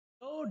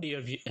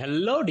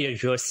Hello dear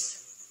viewers.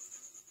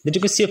 Did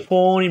you see a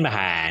phone in my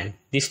hand?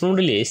 This phone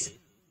is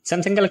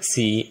Samsung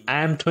Galaxy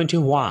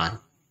M21.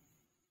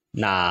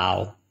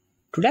 Now,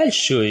 today I'll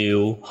show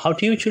you how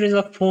to use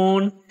the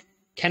phone.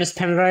 Can use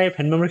pen drive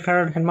and memory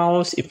card and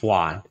mouse if you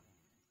want.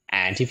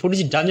 And if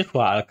it doesn't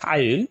work, I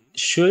will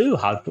show you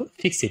how to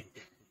fix it.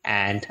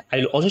 And I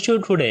will also show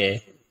you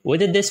today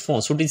whether this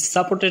phone should be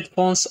supported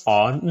phones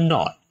or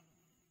not.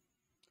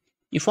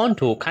 If you want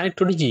to connect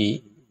to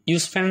Otg,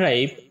 use pen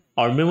drive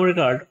or memory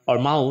card or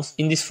mouse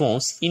in these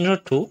phones. In order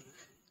to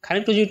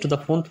connect Otg to the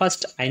phone,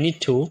 first I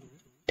need to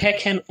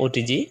take an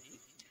Otg,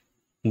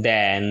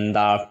 then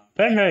the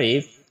pen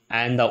drive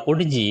and the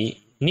Otg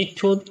need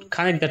to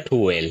connect the two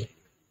well.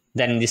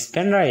 Then this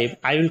pen drive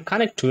I will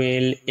connect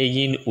well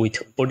again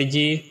with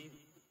Otg,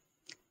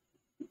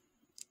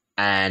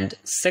 and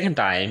second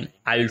time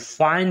I will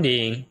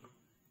finding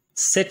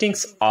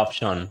settings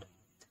option.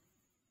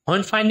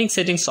 When finding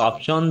settings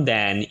option,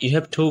 then you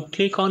have to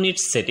click on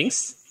its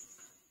settings.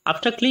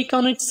 After click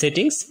on its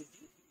settings,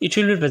 it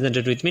will be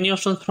presented with many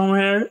options. From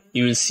here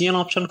you will see an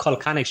option called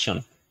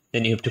connection.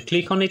 Then you have to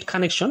click on it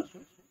connection,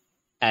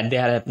 and they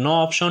have no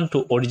option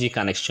to Otg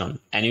connection,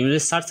 and you will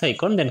search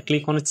icon, then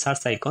click on its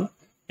search icon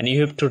and you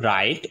have to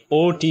write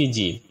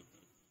Otg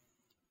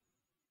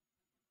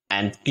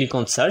and click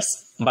on search,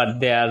 but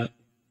there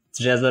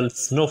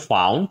results no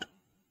found.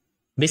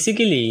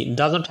 Basically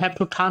doesn't have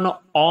to turn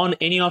on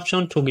any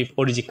option to give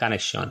Otg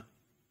connection.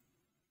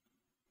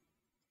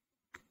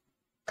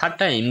 Third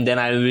time, then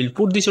I will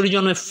put this Otg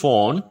on my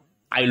phone.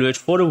 I will wait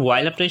for a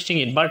while after testing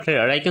it, but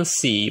here I can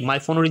see my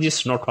phone Otg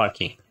is not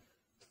working.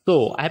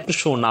 So I have to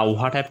show now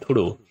what I have to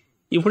do.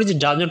 If Otg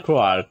doesn't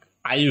work,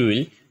 I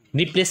will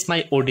replace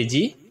my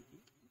Otg,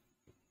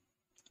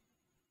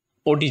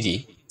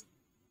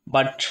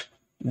 but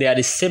there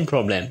is same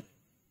problem.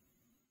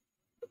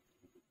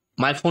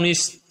 My phone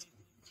is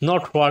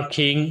not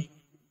working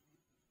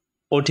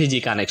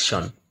Otg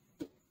connection.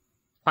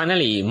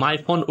 Finally, my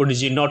phone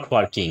Otg not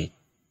working.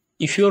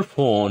 If your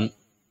phone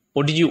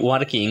Otg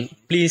working,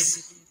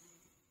 please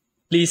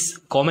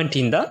comment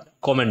in the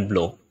comment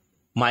below.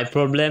 My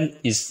problem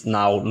is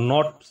now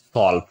not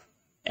solved,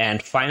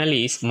 and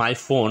finally my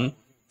phone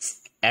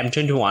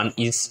M21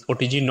 is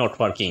Otg not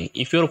working.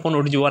 If your phone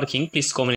Otg working, please comment.